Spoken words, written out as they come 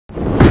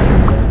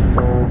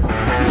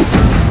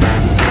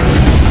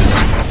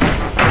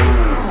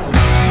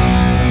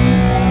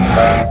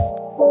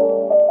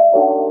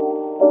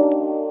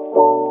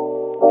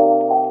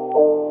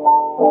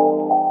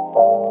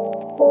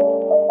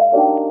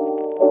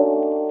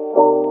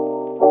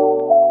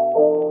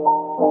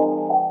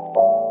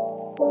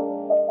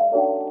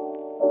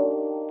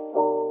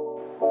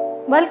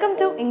Welcome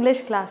to English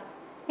class.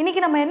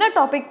 இன்னைக்கு நம்ம என்ன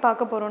டாபிக்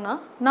பார்க்க போறோம்னா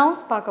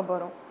nouns பார்க்க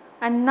போறோம்.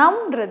 And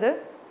nounன்றது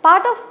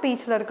part of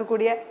speechல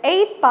இருக்கக்கூடிய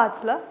 8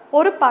 partsல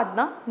ஒரு part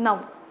தான்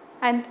noun.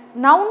 And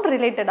noun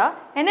ரிலேட்டடா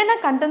என்னென்ன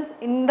contents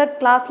இந்த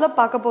கிளாஸ்ல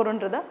பார்க்க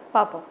போறோம்ன்றத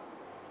பாப்போம்.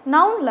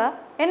 nounல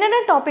என்னென்ன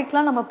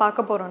டாபிக்ஸ்லாம் நம்ம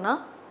பார்க்க போறோம்னா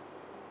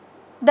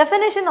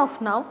definition of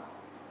noun,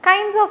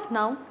 kinds of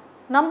noun,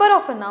 number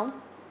of a noun,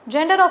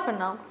 gender of a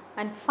noun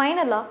and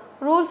finally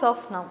rules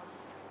of noun.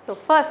 So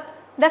first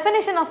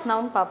definition of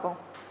noun பாப்போம்.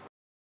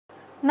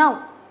 Noun.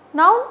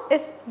 Noun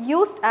is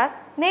used as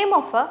name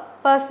of a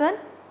person,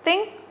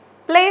 thing,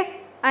 place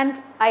and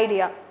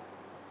idea.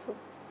 So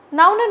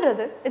noun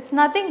என்றது it's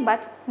nothing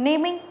but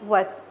naming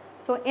words.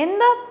 So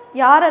எந்த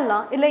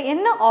யாரெல்லாம் இல்ல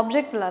என்ன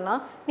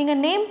ஆப்ஜெக்ட்லலாம் நீங்க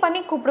name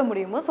பண்ணி கூப்பிட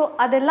முடியுமோ so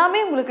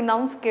அதெல்லாமே உங்களுக்கு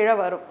nouns கீழ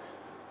வரும்.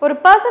 ஒரு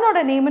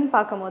பர்சனோட நேம்னு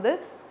பாக்கும்போது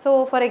so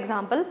for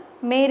example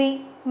Mary,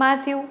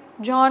 Matthew,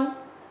 John,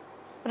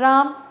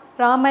 Ram,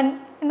 Raman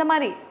இந்த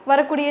மாதிரி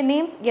வரக்கூடிய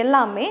நேம்ஸ்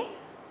எல்லாமே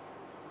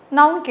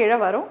noun கீழ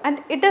வரும் and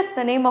it is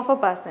the name of a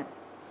person.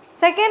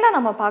 செகண்டா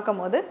நம்ம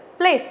பாக்கும்போது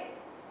place.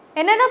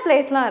 என்னென்ன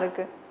பிளேஸ்லாம்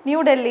இருக்கு? New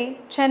Delhi,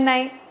 Chennai,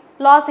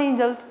 Los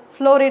Angeles,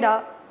 Florida,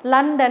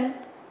 London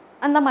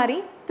அந்த மாதிரி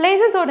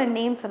places ஓட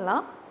நேம்ஸ்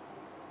எல்லாம்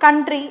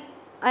country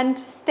and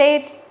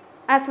state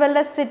as well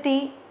as city,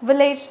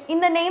 village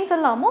இந்த நேம்ஸ்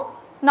எல்லாமும்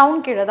noun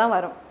கீழ தான்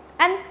வரும்.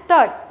 And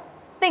third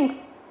things.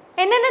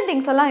 என்னென்ன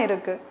things எல்லாம்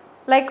இருக்கு?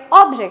 Like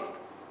objects.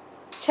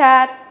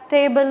 chair,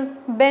 table,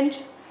 bench,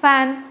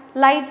 fan,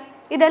 lights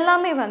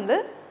இதெல்லாமே வந்து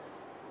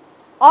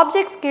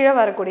objects கீழ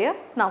வரக்கூடிய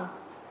nouns.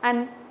 And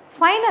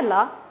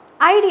finally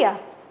ideas.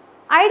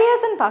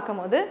 Ideas ன்னு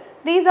பாக்கும்போது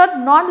these are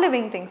non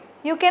living things.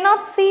 You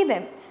cannot see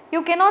them,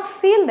 you cannot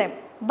feel them,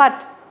 but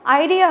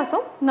ideas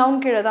um noun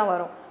கீழ தான்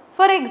வரும்.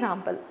 For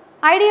example,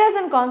 ideas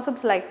and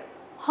concepts like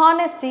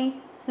honesty,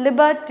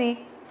 liberty,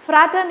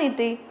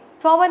 fraternity,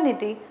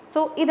 sovereignty.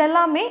 So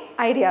இதெல்லாமே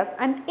ideas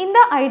and இந்த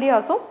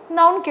ideas உம்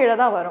noun கீழ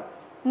தான் வரும்.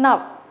 Now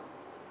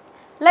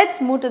let's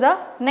move to the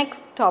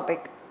next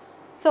topic.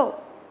 So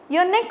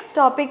your next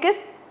topic is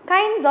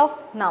kinds of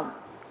noun.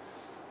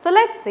 So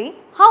let's see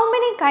how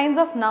many kinds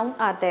of noun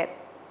are there.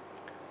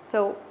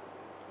 So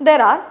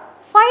there are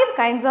 5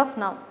 kinds of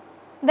noun.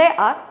 They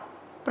are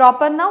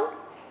proper noun,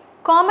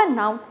 common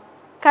noun,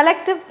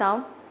 collective noun,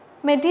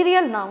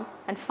 material noun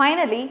and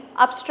finally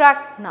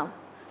abstract noun.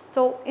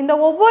 So இந்த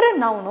ஒவ்வொரு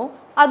nounம்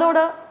அதோட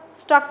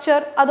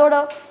structure, அதோட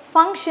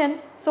function,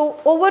 so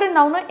ஒவ்வொரு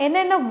nounம்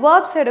என்னென்ன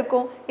verbs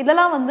எடுக்கும்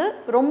இதெல்லாம் வந்து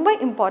ரொம்ப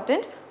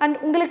important and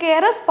உங்களுக்கு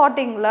error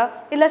spottingல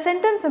இல்ல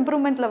sentence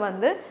improvementல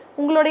வந்து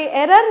உங்களுடைய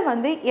error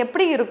வந்து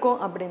எப்படி இருக்கும்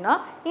அப்படினா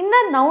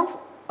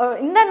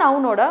இந்த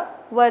nounோட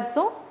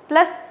wordsம்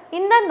plus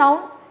இந்த noun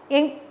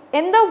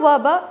எந்த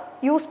verb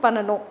யூஸ்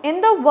பண்ணனும்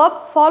எந்த verb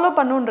follow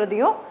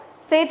பண்ணனும்ன்றதையும்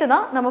சேர்த்து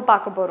தான் நம்ம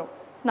பார்க்க போறோம்.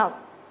 Now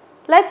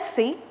let's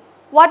see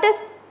what is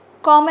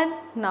common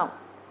noun.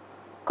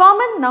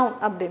 Common noun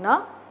அப்படினா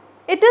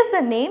it is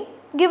the name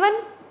given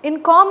in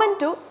common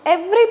to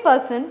every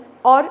person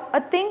or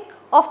a thing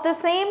of the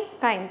same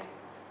kind.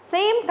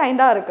 Same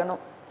kind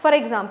இருக்கணும். For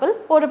example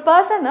ஒரு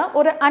person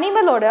ஒரு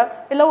அனிமலோட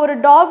இல்ல ஒரு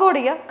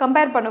டாகோட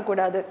compare பண்ண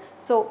கூடாது.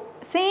 So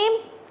same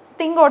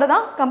thing ஓட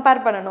தான்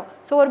கம்பேர் பண்ணனும்.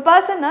 So ஒரு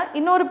person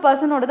இன்னொரு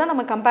personோட தான்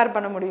நம்ம கம்பேர்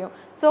பண்ண முடியும்.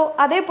 So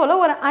அதே போல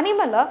ஒரு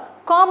அனிமலை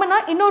காமனா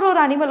இன்னொரு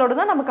அனிமலோட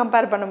தான் நம்ம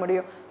கம்பேர் பண்ண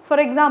முடியும். For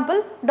example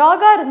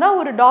டாகா இருந்தா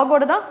ஒரு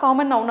டாகோட தான்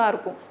காமன் நவுனா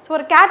இருக்கும். So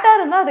ஒரு கேட்டா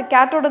இருந்தா அது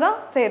கேட்டோட தான்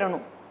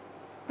சேரணும்.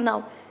 Now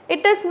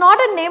it is not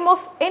a name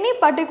of any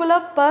particular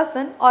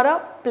person or a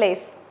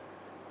place.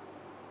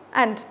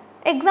 And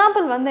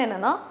example வந்து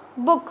என்னன்னா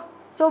book.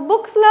 So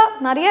booksல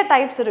நிறைய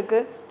types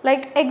இருக்கு.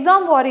 Like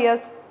exam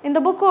warriors.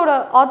 இந்த bookோட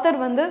author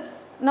வந்து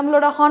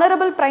நம்மளோட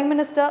honorable prime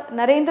minister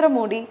Narendra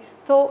Modi.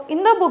 So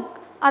இந்த book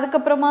அதுக்கு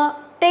அப்புறமா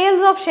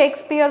tales of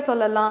Shakespeare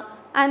சொல்லலாம்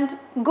and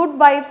good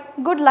vibes,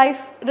 good life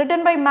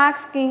written by Max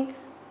King.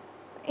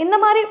 இந்த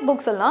மாதிரி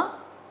books எல்லாம்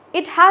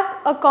it has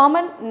a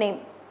common name.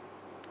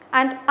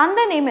 And அந்த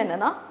நேம்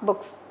என்னன்னா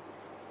books.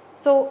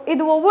 So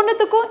இது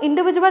ஒவ்வொன்றுத்துக்கும்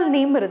இண்டிவிஜுவல்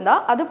நேம் இருந்தா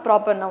அது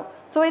ப்ராப்பர் நவுன்.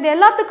 ஸோ இது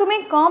எல்லாத்துக்குமே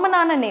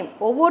காமனான நேம்.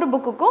 ஒவ்வொரு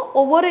புக்குக்கும்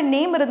ஒவ்வொரு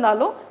நேம்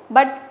இருந்தாலும்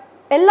பட்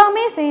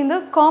எல்லாமே சேர்ந்து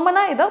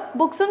காமனாக இதை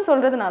புக்ஸ்ன்னு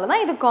சொல்கிறதுனால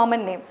தான் இது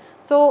காமன் நேம்.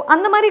 ஸோ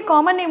அந்த மாதிரி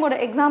காமன் நேமோட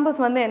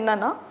எக்ஸாம்பிள்ஸ் வந்து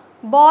என்னன்னா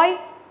பாய்,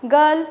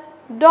 girl,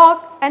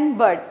 talk and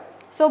bird.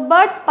 So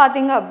birds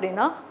பார்த்தீங்க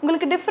அப்படின்னா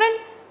உங்களுக்கு டிஃப்ரெண்ட்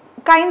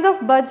கைண்ட்ஸ்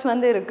ஆஃப் பேர்ட்ஸ்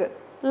வந்து இருக்குது.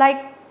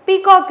 லைக்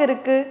பீகாக்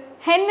இருக்குது,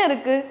 ஹென்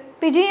இருக்குது,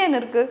 பிஜியன்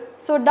இருக்கு,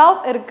 ஸோ டவ்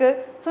இருக்கு.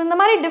 ஸோ இந்த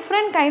மாதிரி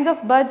டிஃப்ரெண்ட் கைண்ட்ஸ்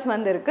ஆஃப் பேர்ட்ஸ்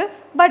வந்து இருக்கு.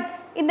 பட்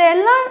இந்த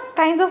எல்லா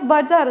கைண்ட்ஸ் ஆஃப்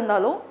பேர்ட்ஸாக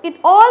இருந்தாலும்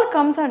it all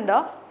comes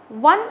under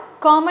one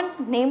common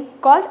name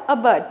called a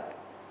bird.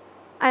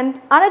 And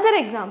another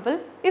example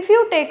if you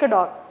take a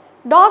talk.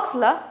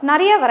 டாக்ஸில்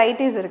நிறைய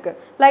வெரைட்டிஸ் இருக்குது.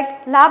 லைக்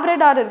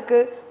லேப்ரடார்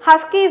இருக்குது,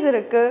 ஹஸ்கீஸ்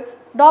இருக்குது,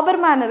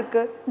 டாபர்மேன்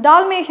இருக்குது,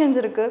 டால்மேஷன்ஸ்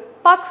இருக்குது,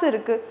 பக்ஸ்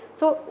இருக்குது.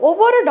 ஸோ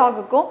ஒவ்வொரு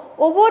டாகுக்கும்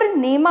ஒவ்வொரு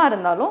நேமாக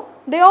இருந்தாலும்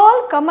they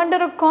all come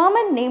under a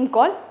common name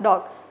called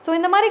talk. So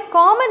இந்த மாதிரி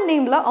காமன்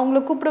நேமில் அவங்கள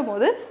கூப்பிடும்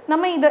போது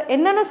நம்ம இதை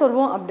என்னென்ன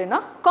சொல்வோம் அப்படின்னா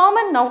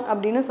காமன் நவுன்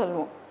அப்படின்னு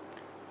சொல்லுவோம்.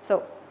 So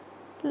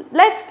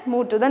let's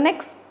move to the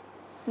next.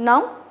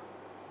 Noun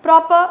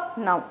proper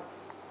noun.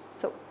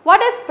 So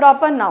what is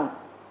proper noun?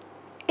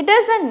 It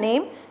is the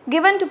name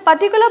given to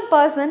particular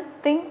person,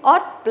 thing or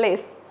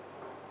place.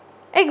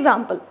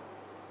 Example: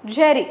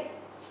 Jerry,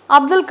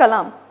 Abdul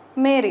Kalam,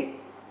 Mary.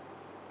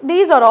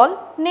 These are all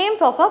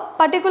names of a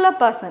particular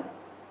person.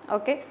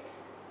 Okay.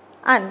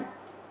 And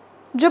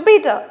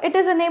Jupiter, it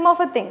is a name of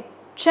a thing.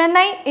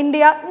 Chennai,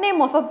 India,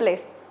 name of a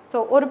place. So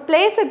ஒரு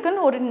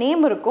பிளேஸுக்குன்னு ஒரு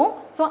name இருக்கும்.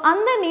 So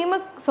அந்த name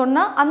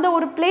சொன்னால் அந்த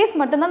ஒரு place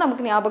மட்டும்தான்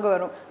நமக்கு ஞாபகம்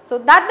வரும். So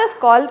that is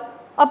called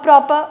a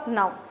proper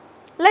noun.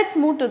 Let's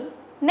move to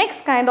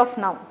next kind of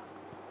noun.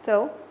 So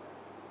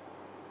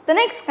the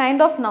next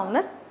kind of noun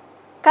is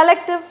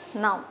collective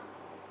noun.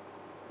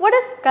 What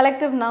is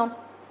collective noun?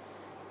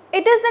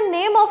 It is the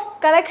name of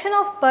collection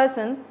of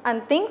persons and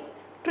things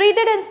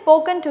treated and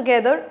spoken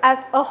together as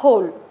a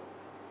whole.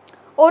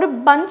 ஒரு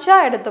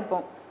பஞ்சாக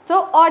எடுத்துப்போம். So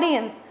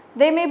audience,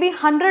 there may be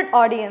 100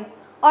 audience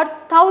or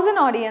 1000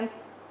 audience,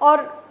 or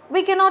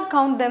we cannot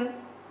count them,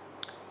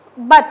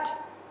 but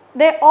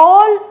they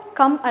all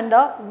come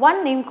under one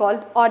name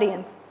called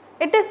audience.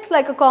 It is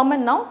like a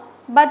common noun,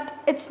 but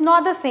it's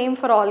not the same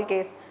for all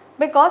case,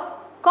 because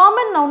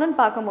common noun னு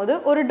பார்க்கும்போது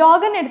ஒரு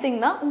டாக்னு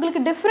எடுத்திங்கன்னா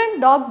உங்களுக்கு different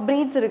dog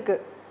breeds இருக்கு.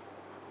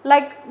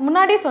 Like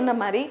முன்னாடி சொன்ன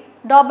மாதிரி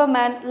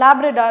Dobermann,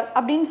 Labrador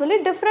அப்படின்னு சொல்லி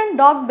டிஃப்ரெண்ட்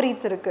டாக்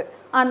ப்ரீட்ஸ் இருக்குது.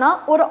 ஆனால்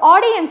ஒரு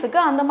ஆடியன்ஸுக்கு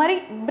அந்த மாதிரி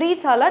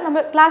ப்ரீட்ஸால்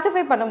நம்ம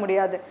கிளாஸிஃபை பண்ண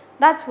முடியாது.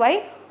 That's why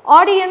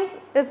audience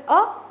is a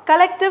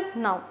collective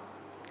noun.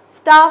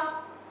 Staff,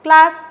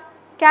 class,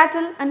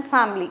 கேட்டில் and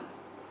family.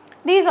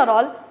 These are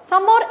all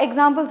some more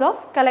examples of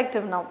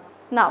collective noun.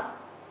 Now,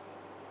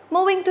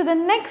 moving to the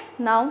next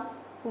noun,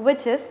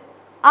 which is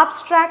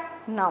abstract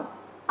noun.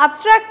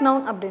 Abstract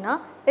noun அப்படின்னா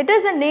it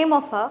is the name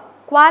of a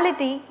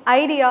quality,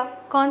 idea,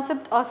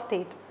 concept or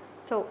state.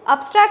 So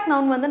abstract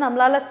noun வந்து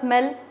நம்மளால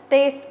smell,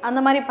 taste அந்த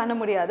மாதிரி பண்ண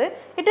முடியாது.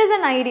 It is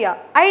an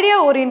idea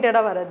oriented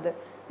வரது.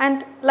 And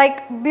like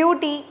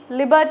beauty,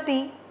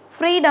 liberty,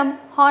 freedom,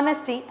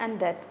 honesty and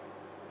death.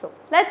 So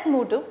let's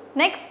move to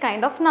next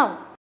kind of noun.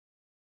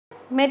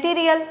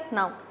 Material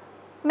noun.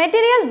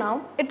 Material noun,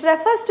 it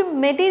refers to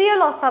material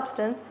or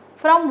substance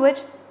from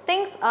which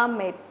things are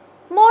made,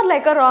 more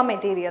like a raw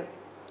material.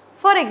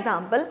 For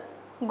example,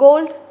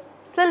 gold,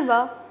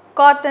 silver,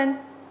 cotton,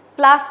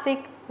 plastic,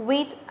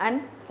 wheat and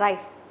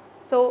rice.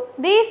 So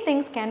these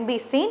things can be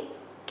seen,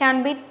 can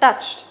be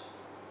touched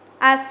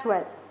as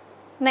well.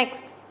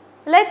 Next,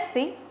 let's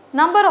see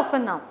number of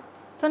a noun.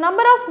 So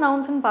number of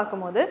nouns னு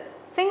பார்க்கும்போது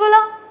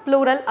singular,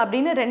 plural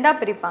அப்படின்னு ரெண்டா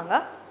பிரிப்பாங்க.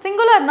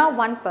 Singularனா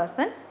one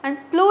person and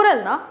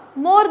pluralனா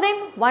more than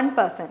one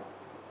person.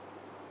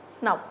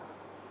 Now,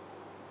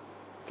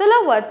 சில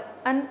words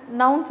and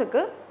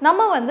nounsக்கு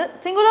நம்ம வந்து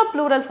singular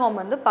plural form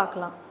வந்து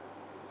பார்க்கலாம்.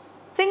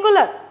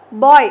 Singular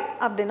boy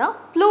அப்படின்னா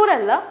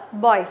pluralல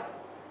boys.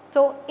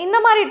 ஸோ இந்த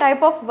மாதிரி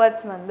டைப் ஆஃப்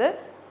வேர்ட்ஸ் வந்து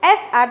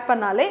s ஆட்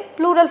பண்ணாலே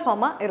plural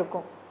ஃபார்மாக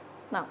இருக்கும்.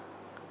 நான்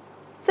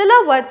சில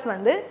வேர்ட்ஸ்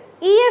வந்து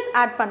es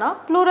ஆட் பண்ணால்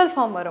plural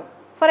ஃபார்ம் வரும்.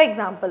 For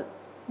example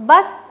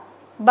bus,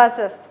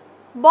 buses,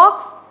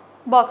 box,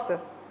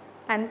 boxes.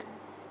 And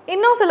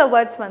இன்னும் சில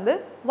வேர்ட்ஸ் வந்து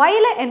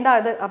yல எண்ட்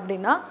ஆகுது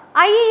அப்படின்னா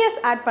ies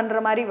ஆட் பண்ணுற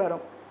மாதிரி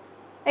வரும்.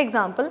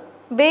 Example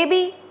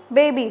baby,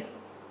 babies,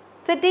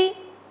 city,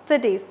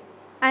 cities.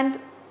 And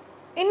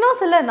இன்னும்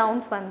சில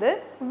நவுன்ஸ் வந்து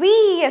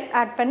VES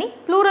ஆட் பண்ணி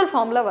ப்ளூரல்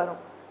ஃபார்மில் வரும்.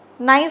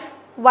 நைஃப்,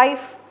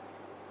 வைஃப்,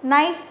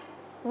 நைஃப்ஸ்,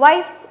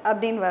 வைஃப்ஸ்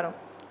அப்படின்னு வரும்.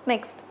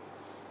 நெக்ஸ்ட்,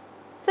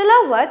 சில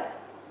வேர்ட்ஸ்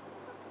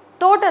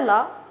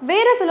டோட்டலாக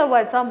வேறு சில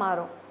வேர்ட்ஸாக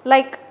மாறும்.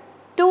 லைக்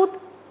டூத்,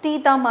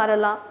 டீத்தாக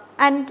மாறலாம்.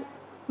 அண்ட்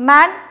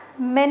மேன்,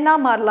 மென்னாக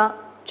மாறலாம்.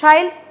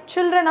 சைல்ட்,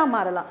 சில்ட்ரனாக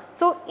மாறலாம்.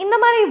 ஸோ இந்த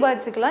மாதிரி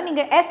வேர்ட்ஸுக்கெலாம்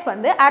நீங்கள் எஸ்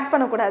வந்து ஆட்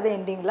பண்ணக்கூடாது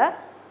எண்டிங்கில்.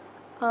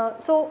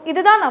 ஸோ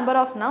இதுதான் number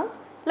of nouns.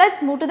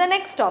 Let's move to the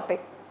next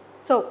topic.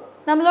 So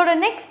நம்மளோட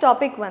நெக்ஸ்ட்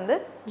டாபிக் வந்து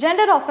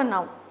gender of a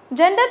noun.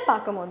 Gender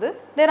பார்க்கும்போது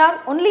தேர் ஆர்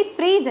ஒன்லி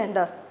 3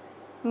 genders: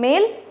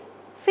 மேல்,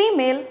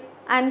 female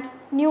and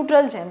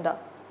neutral gender.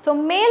 So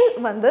male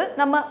வந்து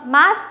நம்ம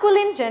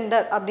மாஸ்குலின்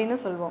ஜெண்டர் அப்படின்னு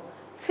சொல்லுவோம்.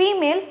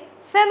 Female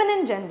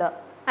feminine gender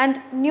and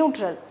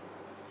neutral.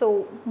 So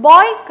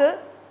பாய்க்கு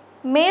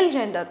மேல்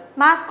ஜெண்டர்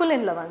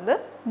மாஸ்குலினில் வந்து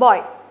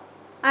பாய்,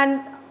 அண்ட்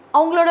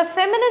அவங்களோட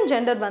ஃபெமினின்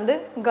ஜெண்டர் வந்து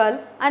கேர்ள்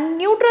அண்ட்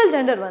நியூட்ரல்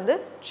ஜெண்டர் வந்து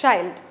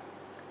child.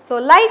 So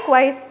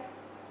likewise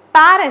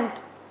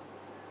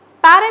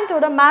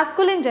பேரண்டோட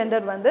masculine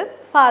gender வந்து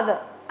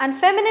father and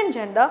feminine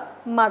gender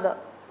mother.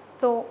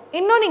 So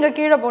இன்னும் நீங்கள்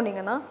கீழே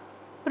போனீங்கன்னா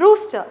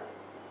ரூஸ்டர்.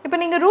 இப்போ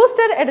நீங்கள்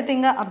ரூஸ்டர்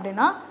எடுத்தீங்க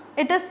அப்படின்னா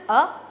இட் இஸ்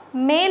அ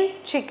மேல்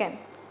chicken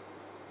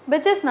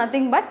which is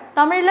nothing but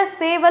தமிழில்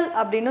சேவல்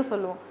அப்படின்னு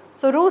சொல்லுவோம்.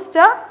 ஸோ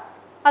ரூஸ்டர்,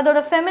 அதோட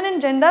feminine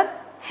gender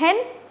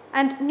Hen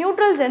and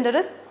neutral gender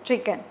is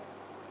chicken.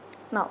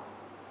 Now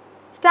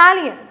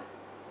stallion,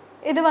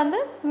 இது வந்து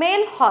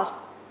மேல் hours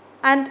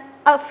and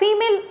a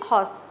female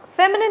horse,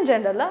 feminine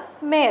genderல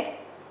mare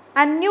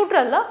and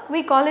neutralல we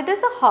call it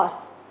as a horse.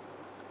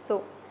 So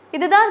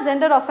இதுதான்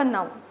gender of a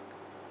noun.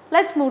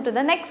 Let's move to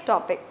the next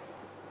topic,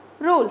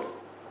 rules.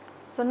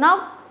 So now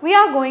we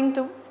are going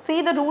to see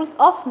the rules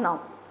of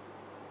noun.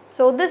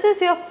 So this is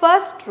your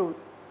first rule.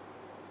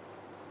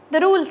 The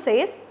rule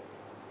says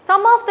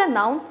some of the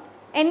nouns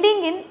ending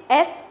in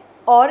s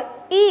or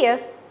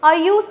es are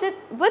used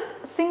with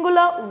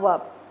singular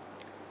verb.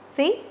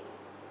 See,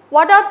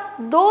 what are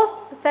those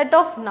set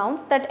of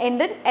nouns that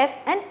end in s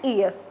and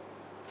es?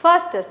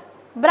 First is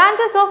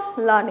branches of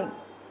learning.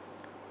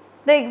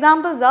 The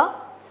examples are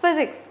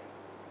physics,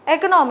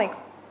 economics,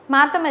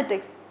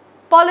 mathematics,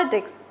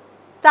 politics,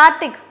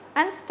 statics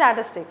and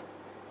statistics.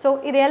 So,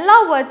 இது எல்லா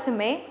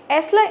wordsமே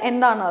sல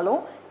end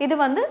ஆனாலும் இது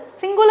வந்து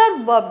singular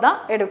verb தான்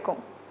எடுக்கும்.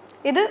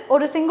 இது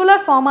ஒரு singular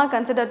form-ஆ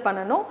consider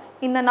பண்ணணும்.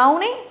 இந்த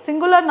noun-ஐ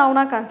singular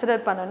noun-ஆ consider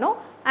பண்ணணும்.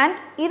 And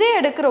இதே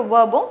எடுக்கிற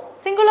verb-உம்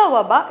singular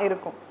verb-ஆ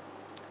இருக்கும்.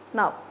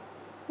 Now,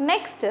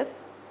 next is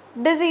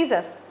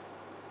diseases.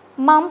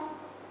 Mumps,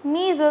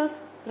 measles,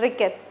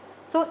 rickets.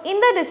 So,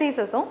 இந்த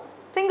diseases-உம்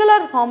singular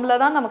form-ல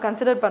தான் நம்ம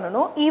consider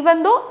பண்ணணும். Even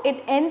though it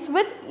ends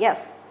with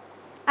s.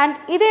 And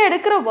இதே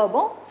எடுக்கிற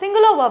verb-உம்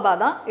singular verb-ஆ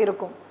தான்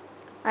இருக்கும்.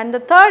 And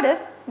the third is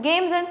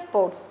games and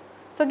sports.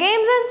 So,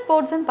 games and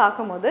sports ன்னு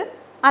பார்க்கும்போது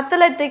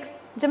athletics,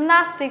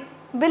 gymnastics,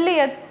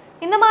 billiards,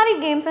 இந்த மாதிரி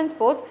games and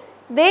sports,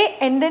 they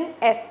end in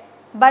s.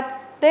 But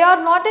they are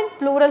not in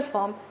plural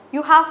form.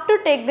 You have to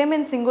take them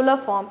in singular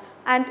form.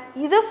 And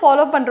இது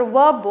follow பண்ணுற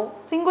verb-உம்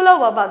singular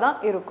verb-ஆ தான்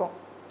இருக்கும்.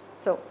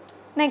 So,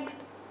 next,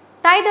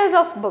 titles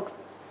of books.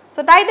 So,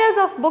 titles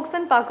of books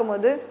ன்னு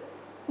பார்க்கும்போது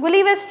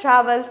Gulliver's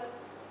Travels,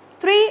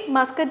 Three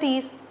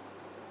Musketeers,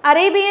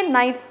 Arabian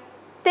Nights,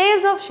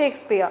 Tales of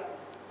Shakespeare.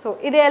 So,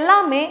 இது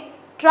எல்லாமே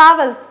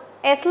travels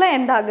sல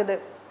end ஆகுது.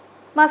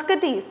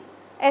 Musketeers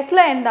sல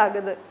end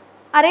ஆகுது.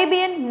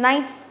 Arabian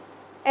Nights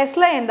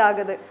sல end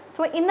ஆகுது.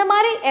 So, இந்த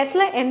மாதிரி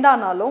sல end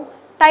ஆனாலும்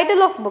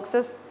title of books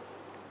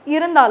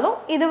இருந்தாலும்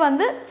இது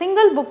வந்து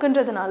single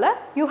bookன்றதுனால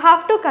you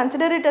have to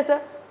consider it as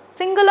a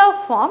singular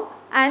form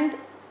and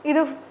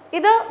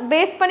இதை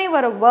பேஸ் பண்ணி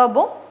வர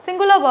verb-உம்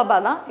singular verb-ஆ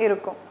தான்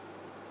இருக்கும்.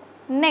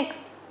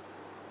 Next,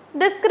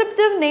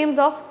 descriptive names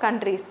of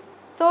countries.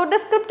 So,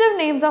 descriptive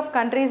names of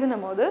countries in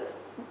போது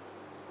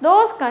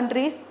those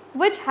countries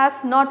which has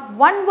not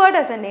one word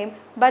as a name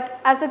but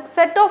as a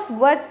set of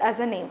words as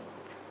a name.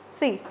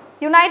 See,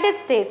 United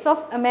States of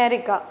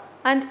America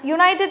and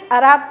United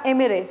Arab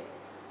Emirates.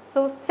 So,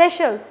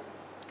 Seychelles.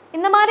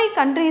 இந்த மாதிரி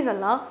countries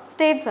எல்லாம்,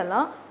 states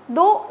எல்லாம்,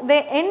 though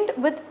they end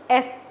with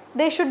s,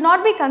 they should not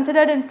be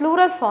considered in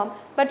plural form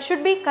but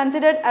should be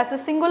considered as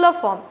a singular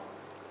form.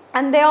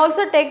 And they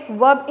also take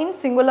verb in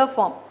singular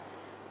form.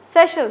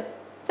 Seychelles.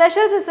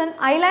 Seychelles is an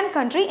island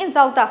country in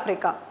South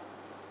Africa.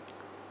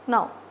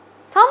 Now,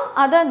 some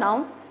other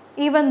nouns,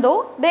 even though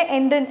they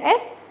end in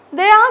s,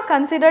 they are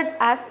considered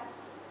as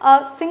a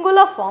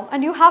singular form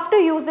and you have to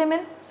use them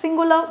in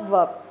singular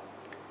verb.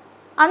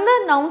 Other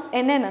nouns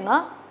என்னென்னா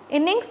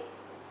innings,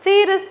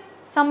 series,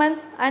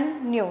 summons and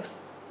news.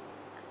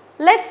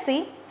 Let's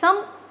see some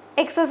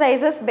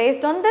exercises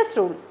based on this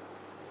rule.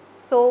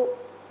 So,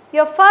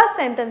 your first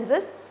sentence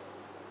is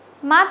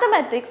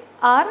mathematics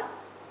are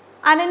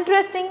an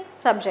interesting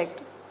subject.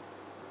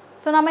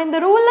 So, நம்ம இந்த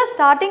ரூலில்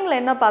ஸ்டார்டிங்கில்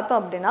என்ன பார்த்தோம்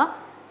அப்படின்னா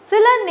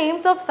சில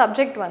names of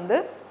subject வந்து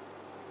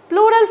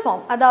plural form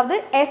அதாவது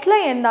sல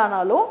end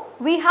ஆனாலும்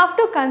we have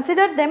to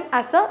consider them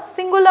as a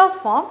singular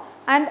form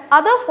and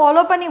அதை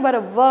follow பண்ணி வர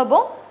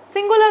verb-உம்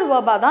singular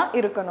verb-ஆ தான்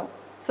இருக்கணும்.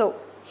 So,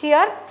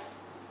 here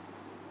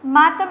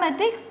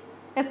mathematics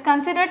is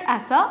considered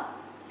as a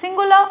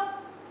singular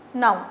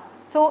noun.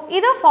 So,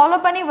 இதை follow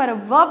பண்ணி வர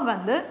verb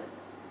வந்து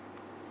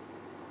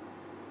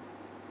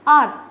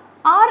are.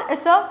 Are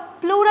is a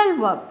plural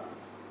verb.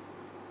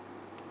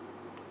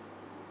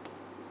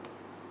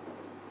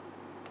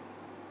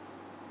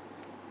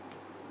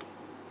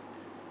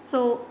 So,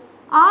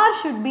 are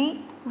should be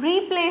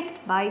replaced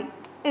by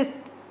is.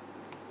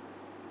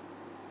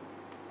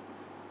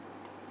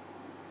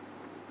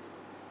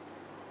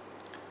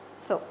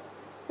 So,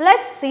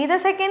 let's see the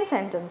second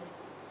sentence.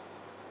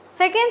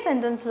 Second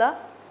sentence la,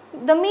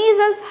 the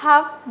measles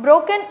have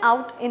broken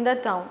out in the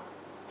town.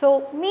 So,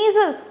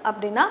 measles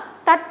அப்படினா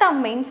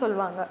தட்டம்மைன்னு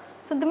சொல்வாங்க.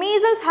 So, the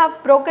measles have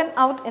broken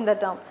out in the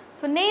town.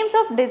 So, names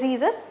of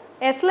diseases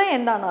sல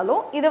end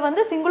ஆனாலும் இதை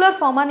வந்து singular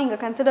form-ஆ நீங்கள்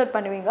consider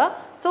பண்ணுவீங்க.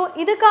 So,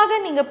 இதுக்காக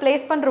நீங்கள்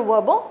place பண்ணுற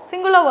verb-உம்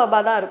singular verb-ஆ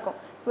தான் இருக்கும்.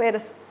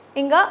 Whereas,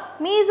 இங்கே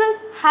measles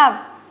have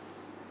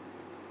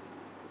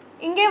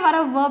இங்கே வர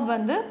verb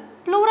வந்து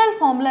plural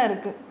form-ல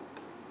இருக்கு.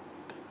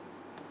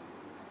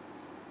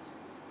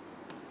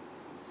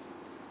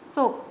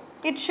 So,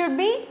 it should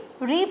be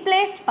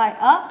replaced by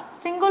a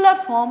singular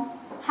form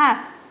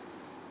has.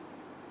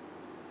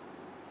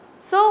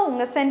 So,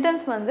 unga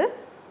sentence vandu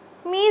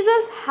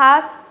measles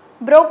has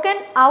broken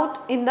out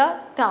in the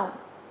town.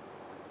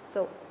 So,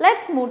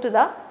 let's move to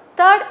the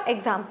third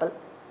example.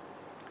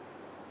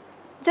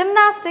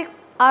 Gymnastics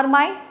are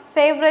my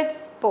favorite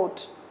sport.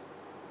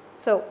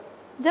 So,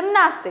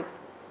 gymnastics,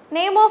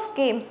 name of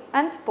games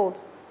and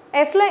sports.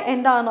 Sla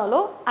end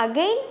aanalo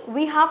again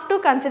we have to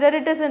consider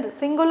it as a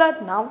singular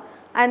noun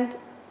and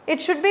it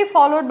should be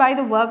followed by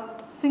the verb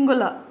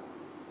singular.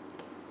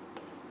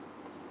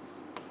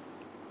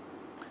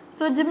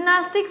 So,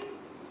 gymnastics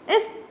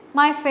is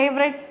my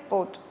favorite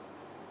sport.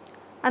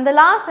 And the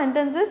last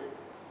sentence is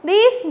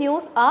these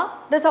news are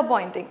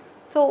disappointing.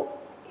 So,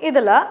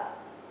 idala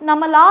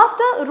நம்ம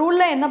last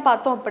ரூல்ல என்ன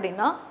பார்த்தோம்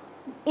அப்படினா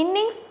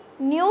innings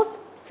news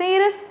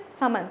series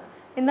summons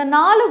இந்த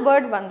நாலு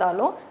word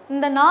வந்தாலும்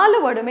இந்த நாலு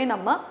வேர்டுமே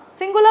நம்ம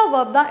singular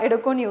verb தான்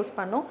எடுக்கணும் யூஸ்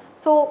பண்ணோம்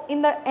ஸோ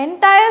இந்த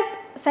என்டையர்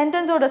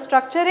சென்டென்ஸோட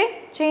ஸ்ட்ரக்சரே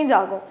சேஞ்ச்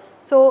ஆகும்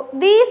ஸோ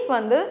தீஸ்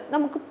வந்து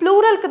நமக்கு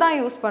ப்ளூரலுக்கு தான்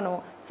யூஸ்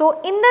பண்ணுவோம் ஸோ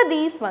இந்த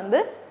தீஸ்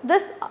வந்து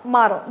திஸ்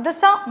மாறும்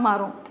திஸ்ஸா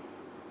மாறும்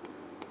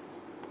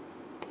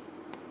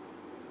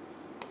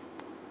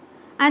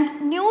and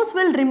news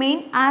will remain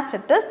as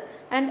it is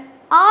and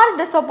are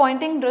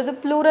disappointing ன்றது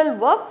plural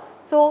verb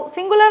so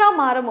singular ஆ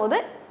மாறும்போது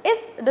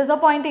is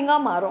disappointing ஆ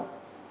மாறும்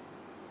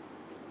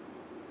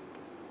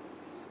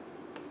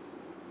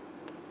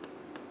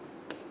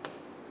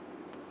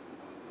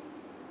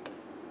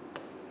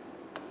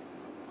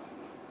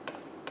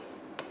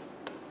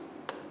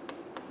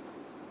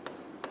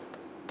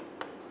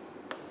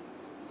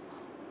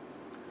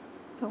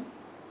so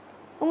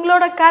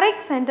உங்களோட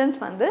correct sentence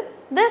வந்து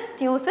this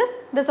news is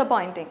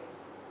disappointing.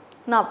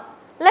 Now,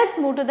 let's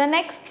move to the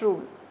next rule.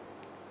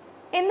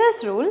 In this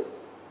rule,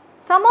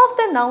 some of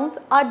the nouns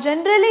are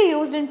generally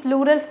used in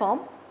plural form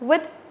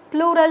with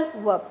plural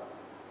verb.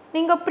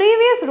 நீங்க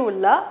previous rule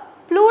ல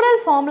plural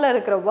formல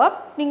இருக்கிற verb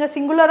நீங்க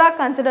singular ஆ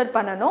consider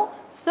பண்ணனும்.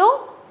 So,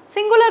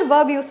 singular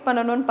verb use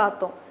பண்ணனும்னு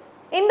பார்த்தோம்.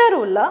 இந்த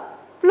rule ல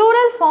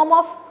plural form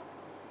of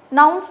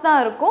nouns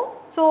தான் இருக்கும்.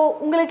 So,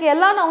 உங்களுக்கு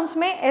எல்லா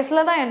nounsமே s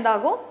ல தான் end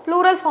ஆகும்.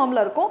 Plural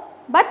formல இருக்கும்.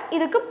 But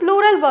இதுக்கு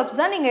plural verbs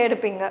தான் நீங்க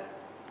எடுப்பீங்க.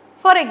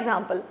 For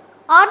example,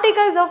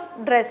 articles of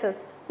dresses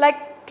like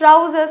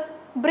trousers,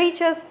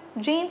 breeches,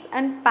 jeans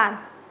and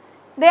pants.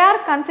 They are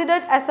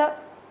considered as a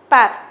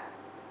pair.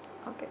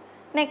 Okay.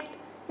 Next,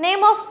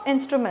 name of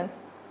instruments.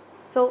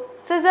 So,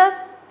 scissors,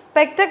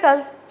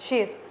 spectacles,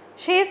 shears.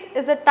 Shears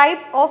is a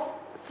type of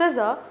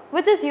scissor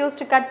which is used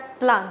to cut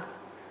plants.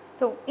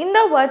 So, இந்த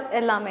words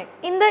எல்லாமே,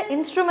 இந்த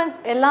instruments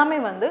எல்லாமே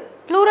வந்து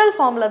plural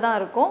formல தான்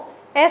இருக்கும்.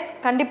 S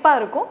கண்டிப்பா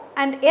இருக்கும்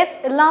and S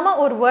இல்லாம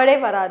ஒரு வேர்டே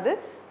வராது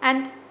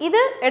and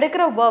இது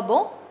எடுக்கிற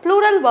verbம்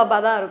plural verb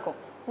தான் இருக்கும்.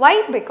 Why?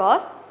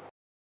 Because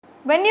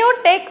when you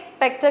take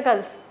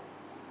spectacles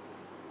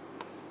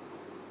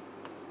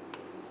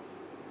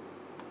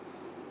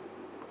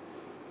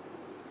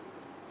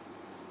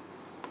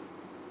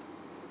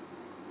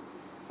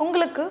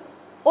உங்களுக்கு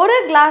ஒரு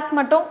glass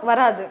மட்டும்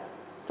வராது.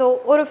 So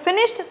ஒரு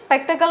finished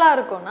spectacle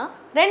இருக்கும்னா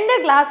ரெண்டு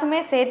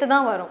glassமே சேர்த்து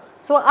தான் வரும்.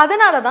 So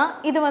அதனால தான்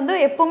இது வந்து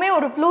எப்பவுமே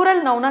ஒரு plural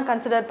noun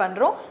கன்சிடர்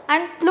பண்றோம்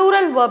and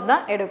plural verb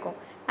தான் எடுக்கும்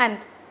and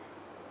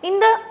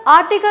இந்த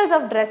articles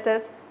of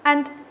dresses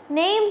and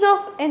names of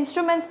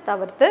instruments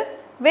தவிர்த்து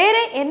வேற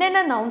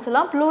என்னென்ன nouns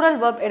எல்லாம் plural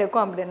verb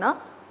எடுக்கும் அப்படினா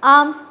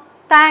arms,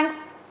 thanks,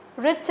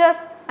 riches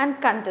and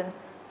contents.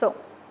 So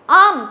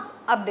alms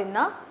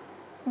அப்படினா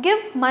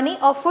give money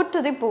or food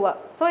to the poor.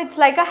 So it's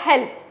like a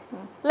help.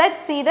 Let's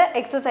see the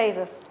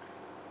exercises.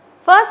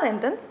 First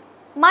sentence,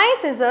 my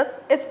scissors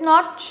is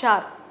not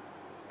sharp.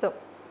 So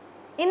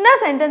in the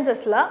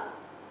sentences la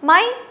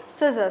my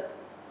scissors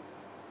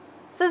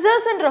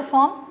என்ற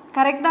form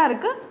correct ஆ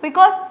இருக்கு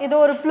because இது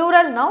ஒரு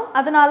plural noun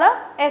அதனால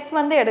s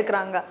வந்து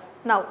எடுக்கறாங்க.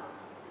 Now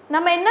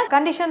நம்ம என்ன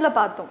கண்டிஷன்ல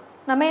பார்த்தோம்,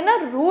 நம்ம என்ன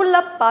ரூல்ல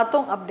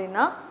பார்த்தோம்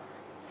அப்படினா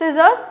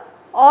scissors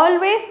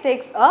always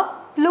takes a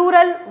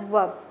plural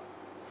verb.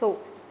 So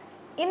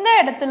இந்த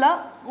இடத்துல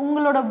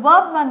உங்களோட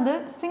verb வந்து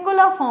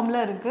singular formல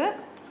இருக்கு.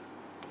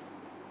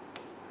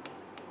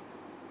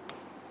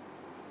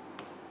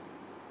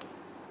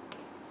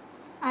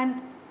 And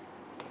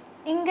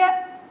இங்க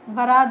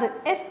வராது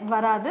s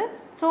வராது.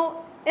 So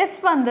s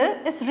வந்து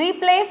is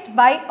replaced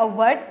by a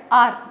word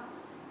are.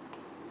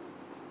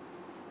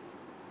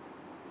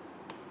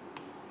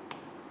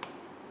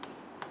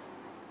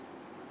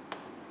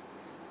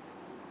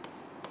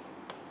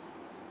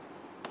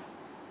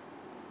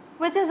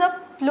 Which is a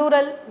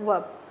plural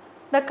verb.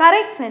 The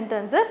correct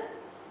sentence is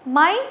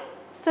my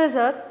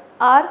scissors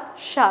are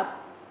sharp.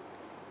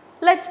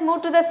 Let's move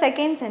to the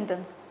second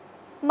sentence.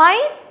 My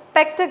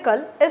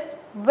spectacle is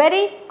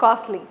very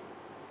costly.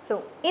 So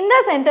இந்த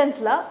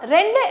சென்டென்ஸ்ல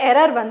ரெண்டு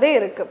error வந்து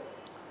இருக்கு.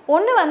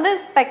 ஒன்னு வந்து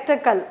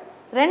spectacle,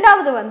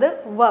 ரெண்டாவது வந்து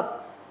verb.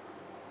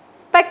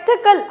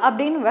 spectacle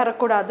அப்படினு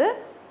வரக்கூடாது,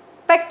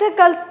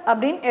 spectacles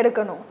அப்படினு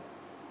எடுக்கணும்.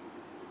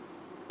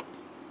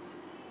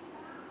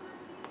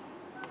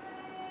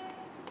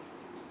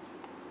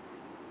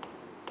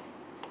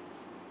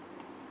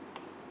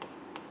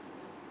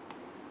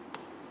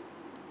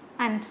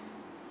 And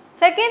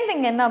second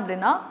thing என்ன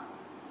அப்படினா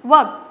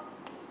verbs.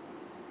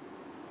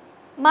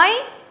 My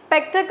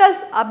spectacles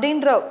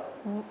அப்படின்ற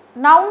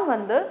noun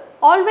வந்து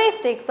always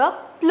takes a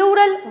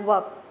plural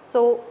verb. So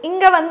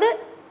இங்க வந்து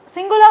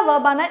singular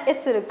verb ஆன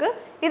is இருக்கு.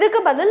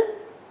 இதுக்கு பதில்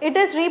it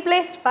is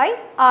replaced by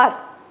are.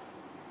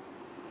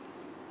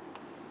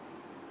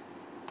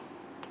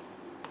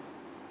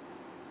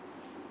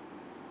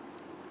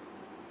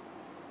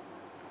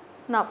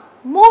 Now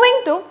moving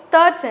to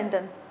third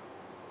sentence.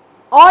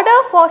 Order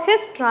for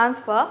his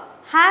transfer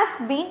has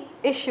been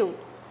issued.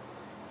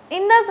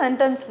 இந்த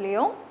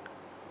சென்டென்ஸ்லயும்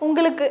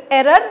உங்களுக்கு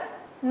எரர்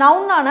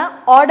noun ஆன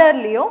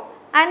orderலயும்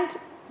and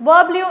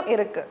verbலயும்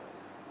இருக்கு.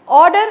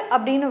 Order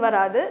அப்படினு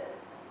வராது.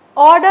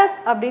 orders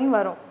அப்படின்னு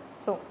வரும்.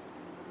 So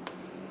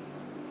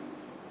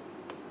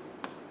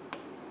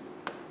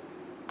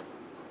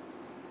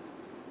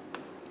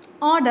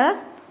orders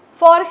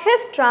for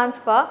his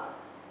transfer,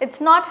 it's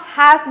not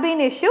has been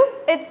issued,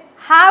 it's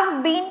have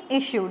been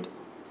issued.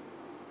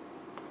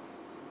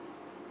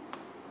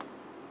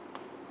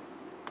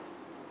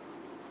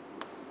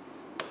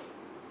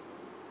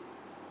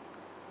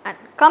 And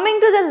coming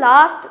to the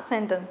last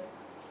sentence,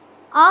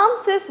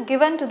 alms is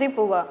given to the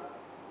poor.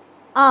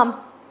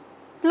 Alms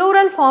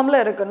plural form la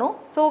irukano,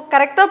 so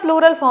correct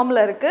plural form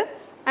la irukku,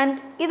 and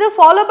idu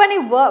follow panni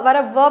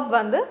vara verb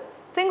vandu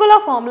singular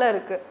form la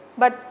irukku,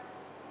 but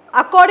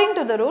according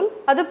to the rule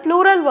அது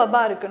plural verb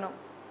ஆ இருக்கணும்.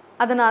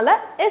 அதனால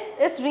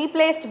is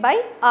replaced by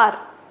are.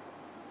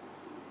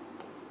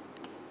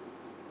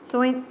 So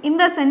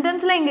இந்த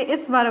சென்டென்ஸ்ல இங்க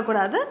is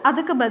வரக்கூடாது,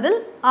 அதுக்கு பதில்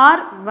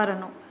are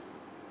வரணும்.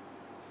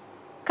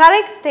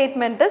 Correct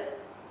statement is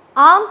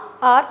alms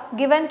are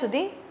given to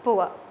the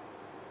poor.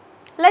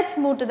 Let's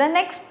move to the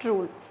next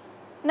rule.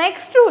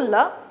 Next rule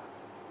la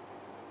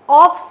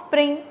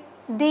offspring,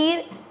 deer,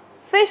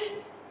 fish,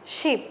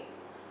 sheep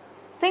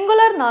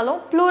singular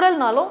நாலும் plural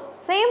நாலும்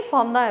same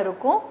form தான்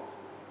இருக்கும்.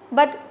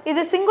 பட்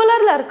இது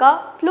சிங்குலரில் இருக்கா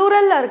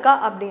ப்ளூரலில் இருக்கா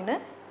அப்படின்னு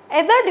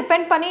எதை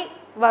டிபெண்ட் பண்ணி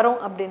வரும்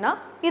அப்படின்னா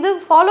இது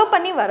ஃபாலோ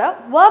பண்ணி வர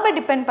வேர்பை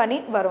டிபெண்ட் பண்ணி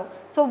வரும்.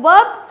 ஸோ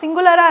வேர்ப்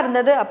சிங்குலராக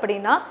இருந்தது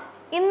அப்படின்னா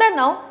இந்த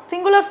நவுன்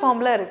சிங்குலர்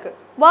ஃபார்மில் இருக்குது.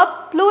 வேர்ப்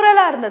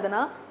ப்ளூரலாக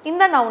இருந்ததுன்னா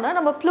இந்த நவுனை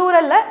நம்ம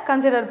ப்ளூரலில்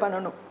கன்சிடர்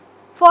பண்ணணும்.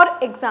 For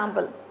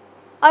example,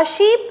 a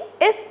sheep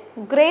is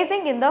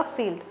grazing in the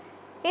field.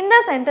 இந்த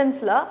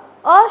சென்டென்ஸில்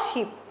அ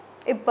ஷீப்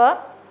இப்போ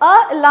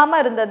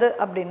இல்லாமல் இருந்தது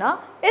அப்படின்னா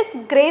is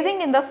grazing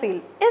in the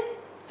field is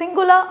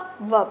singular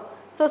verb.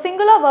 So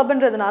singular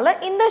வெர்ப்ன்றதுனால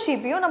இந்த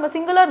ஷீப்பையும் நம்ம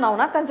சிங்குலர்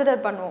நவுனாக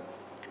கன்சிடர் பண்ணுவோம்.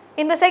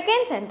 இந்த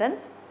second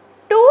sentence,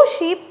 two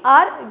sheep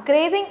R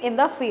grazing in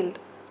the field.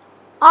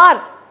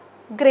 R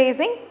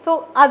grazing, so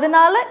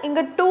அதனால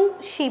இங்கே two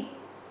sheep.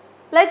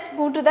 Let's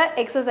move to the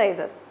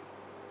exercises.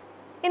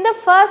 In the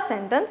first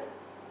sentence,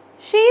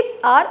 sheep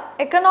are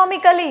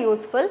economically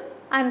useful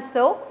and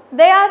so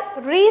they are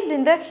reared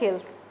in the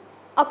hills.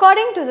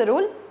 According to the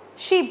rule,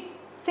 sheep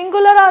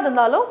singular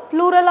இருந்தாலும்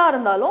plural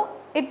இருந்தாலும்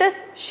it is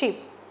sheep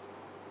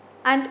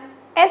and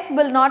s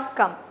will not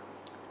come.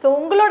 So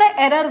உங்களோட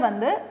error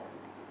வந்து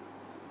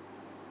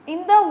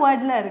இந்த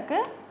wordல இருக்கு.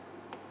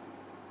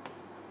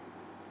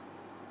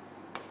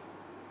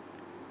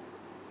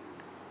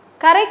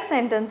 Correct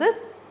sentence is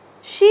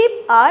sheep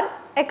are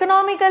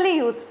economically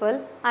useful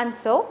and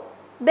so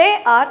they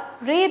are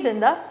reared in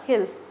the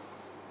hills.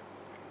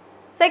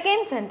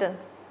 Second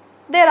sentence,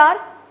 there are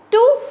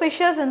two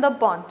fishes in the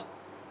pond.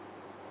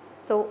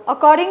 So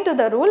according to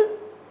the rule,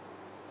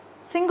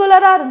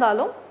 singular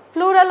இருந்தாலும்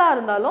plural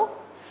இருந்தாலும்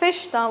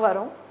fish தான்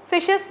வரும்,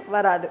 fishes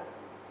வராது.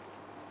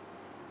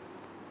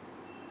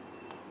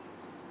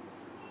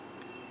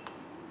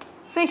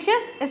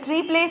 Fishes is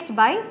replaced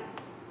by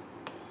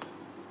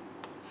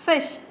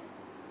fish.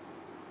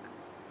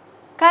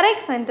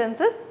 Correct sentence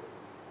is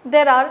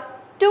there are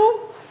two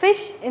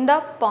fish in the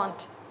pond.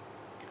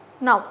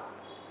 Now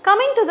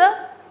coming to the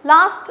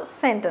last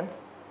sentence,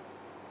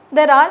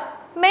 there are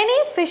many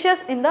fishes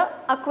in the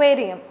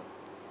aquarium.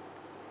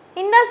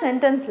 In the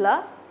sentence la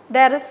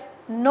there is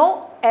no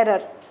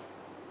error.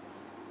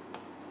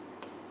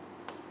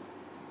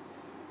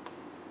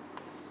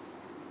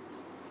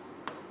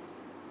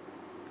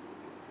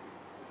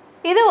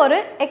 இது ஒரு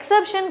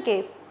exception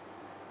case.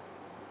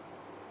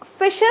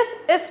 Fishes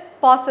is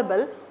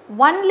possible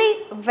only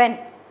when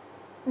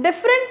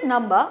different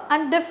number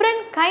and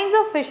different kinds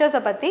of fishes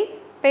பத்தி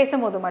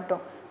பேசும்போது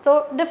மட்டும். So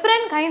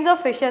different kinds of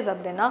fishes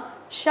அப்படின்னா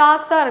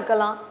sharks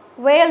இருக்கலாம்,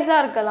 whales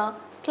இருக்கலாம்,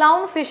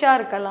 clown fish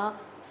இருக்கலாம்,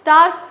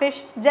 star fish,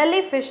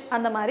 jelly fish,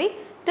 அந்த மாதிரி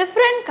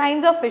different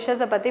kinds of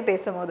fishes பற்றி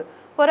பேசும்போது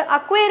ஒரு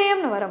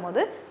aquariumனு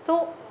வரும்போது ஸோ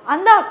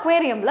அந்த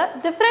aquariumல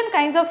different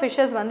kinds of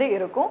fishes வந்து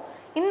இருக்கும்.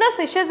 இந்த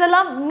fishes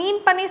எல்லாம்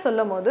மீன் பண்ணி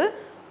சொல்லும் போது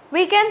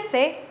we can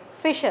say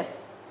fishes.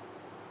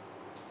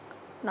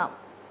 Now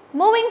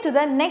moving to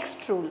the next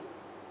rule,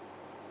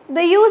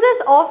 the uses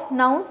of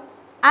nouns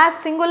as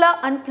singular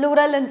and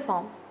plural in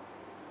form.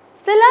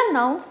 சில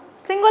nouns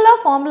singular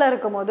formல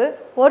இருக்கும்போது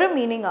ஒரு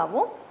மீனிங்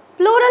ஆகும்,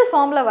 plural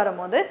formல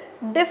வரும்போது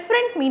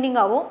different meaning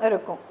ஆகும்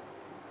இருக்கும்.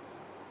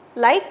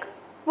 Like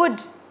wood.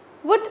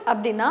 wood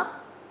அப்படின்னா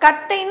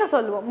கட்டைன்னு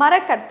சொல்லுவோம்,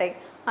 மரக்கட்டை.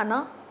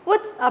 ஆனால்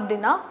woods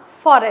அப்படின்னா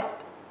forest.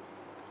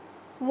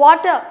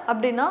 water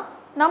அப்படின்னா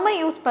நம்ம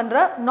யூஸ் பண்ணுற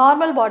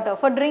normal water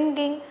for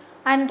drinking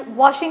and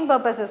washing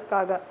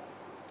பர்பஸஸ்க்காக.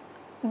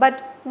 But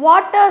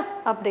waters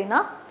அப்படின்னா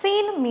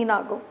சீன் மீன்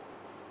ஆகும்.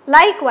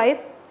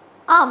 லைக்வைஸ்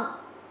ஆம்.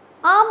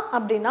 ஆம்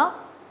அப்படின்னா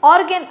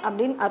ஆர்கன்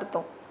அப்படின்னு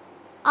அர்த்தம்.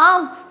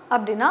 ஆர்ம்ஸ்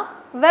அப்படின்னா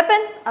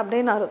வெப்பன்ஸ்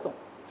அப்படின்னு அர்த்தம்.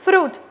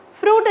 Fruit.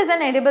 Fruit is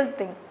an edible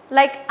thing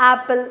like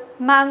apple,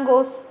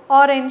 mangoes,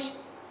 orange.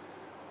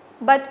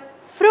 But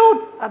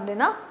fruits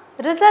அப்படின்னா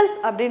ரிசல்ட்ஸ்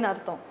அப்படின்னு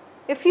அர்த்தம்.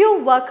 If you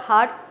work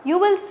hard, you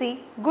will see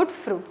good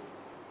fruits.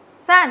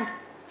 Sand.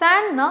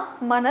 Sand na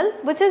manal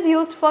which is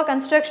used for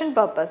construction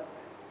purpose.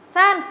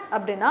 Sands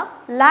அப்படின்னா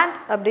land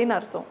அப்படின்னு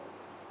அர்த்தம்.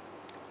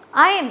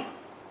 Iron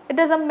it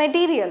is a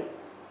material.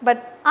 But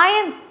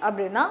irons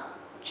அப்படினா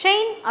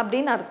chain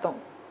அப்படின்னு அர்த்தம்.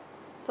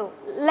 So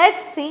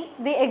let's see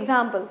the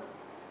examples.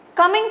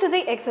 Coming to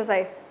the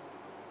exercise.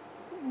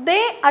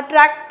 They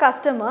attract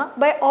customer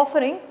by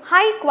offering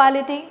high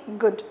quality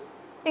good.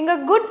 இங்க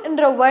good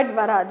என்ற word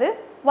வராது.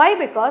 Why?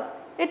 Because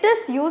it is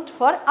used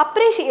for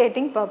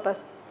appreciating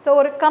purpose. So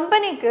ஒரு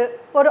கம்பெனிக்கு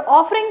ஒரு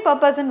offering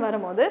purpose ன்னு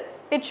வரும்போது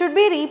it should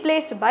be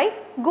replaced by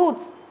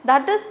goods,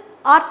 that is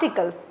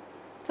articles.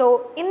 So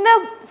இந்த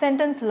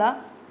sentenceல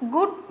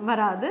good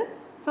வராது.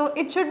 So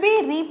it should be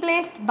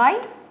replaced by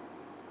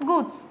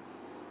goods.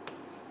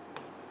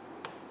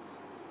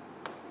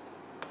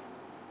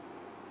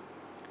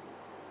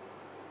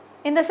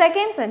 In the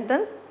second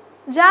sentence,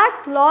 Jack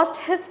lost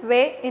his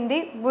way in the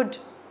wood.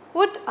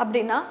 Wood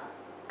அப்படினா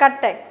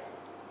கட்டை,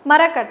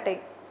 மரக்கட்டை.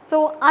 So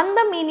அந்த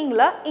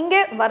மீனிங்ல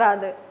இங்கே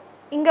வராது.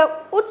 இங்க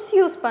woods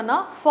use பண்ணா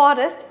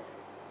forest,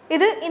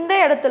 இது இந்த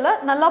இடத்துல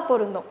நல்லா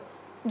பொருந்தும்.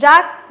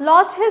 Jack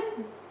lost his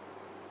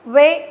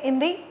way in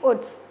the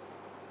woods.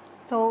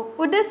 So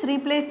wood is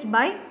replaced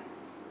by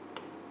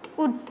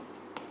woods.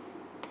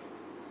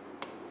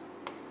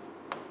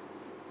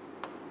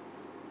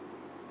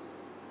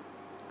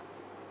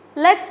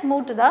 Let's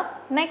move to the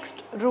next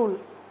rule.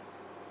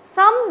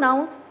 Some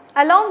nouns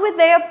along with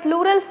their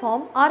plural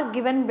form are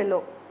given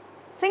below.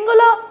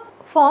 Singular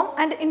form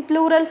and in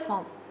plural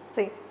form.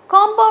 See,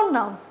 compound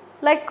nouns.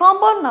 Like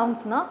compound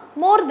nouns na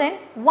more than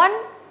one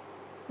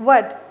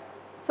word.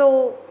 So,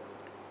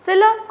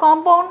 sila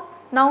compound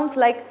nouns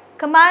like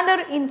commander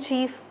in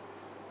chief,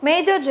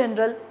 major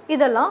general,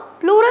 idella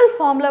plural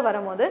form la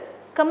varumbodhu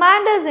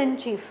commanders in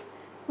chief,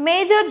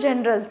 major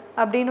generals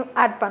அப்படினு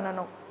add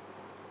பண்ணனும்.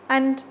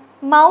 And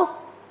mouse,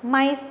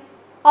 mice,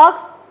 ox,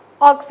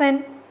 oxen,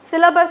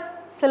 syllabus,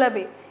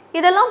 syllabi,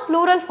 இதெல்லாம்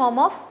plural form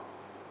of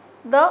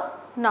the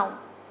noun.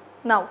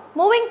 Now,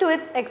 moving to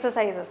its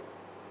exercises.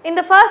 In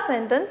the first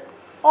sentence,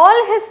 all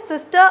his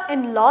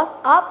sister-in-laws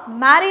are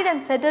married and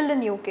settled in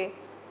UK.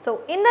 So,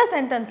 in the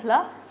sentence la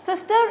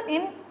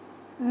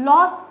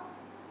sister-in-laws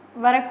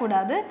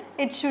varakudadu,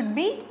 it should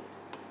be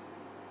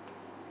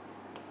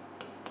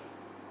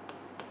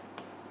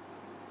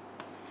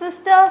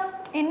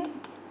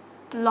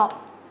sisters-in-law.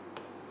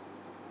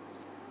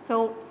 So,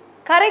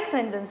 correct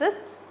sentence is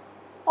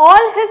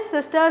all his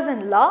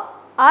sisters-in-law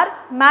are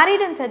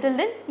married and settled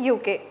in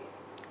UK.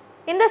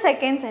 In the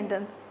second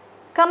sentence,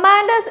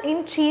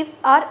 commanders-in-chiefs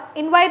are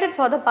invited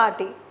for the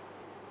party.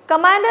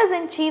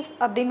 Commanders-in-chiefs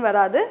abdin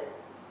varadu,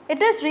 it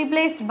is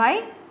replaced by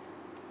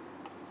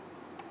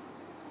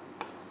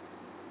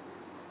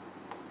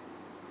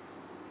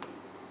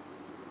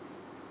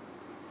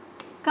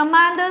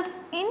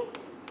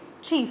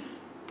commanders-in-chief.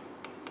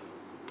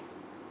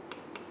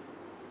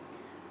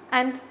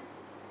 And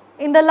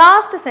in the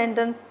last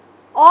sentence,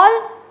 all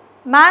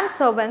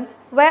manservants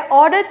were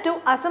ordered to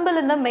assemble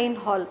in the main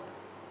hall.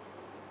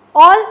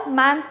 All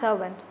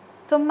manservant.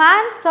 So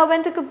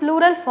manservant ku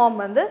plural form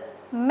vandu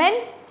men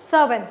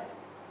servants,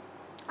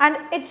 and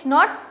it's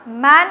not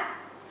man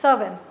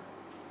servants.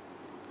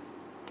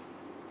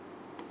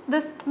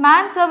 This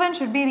manservant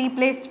should be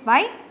replaced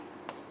by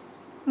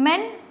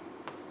men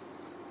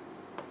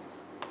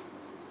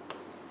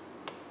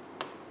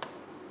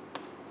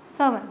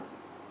servants.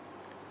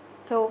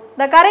 So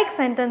the correct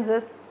sentence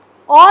is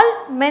all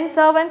men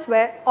servants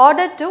were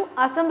ordered to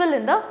assemble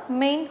in the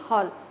main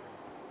hall.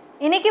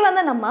 இன்னைக்கு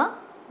வந்து நம்ம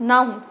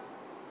nouns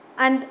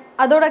and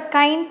அதோட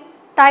kinds,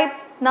 type,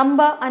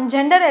 number and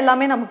gender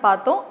எல்லாமே நம்ம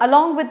பார்த்தோம்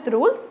along with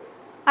rules.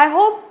 I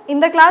hope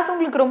இந்த class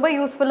உங்களுக்கு ரொம்ப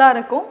யூஸ்ஃபுல்லா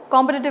இருக்கும்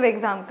competitive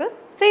exam க்கு.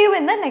 See you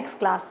in the next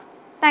class.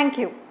 Thank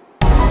you.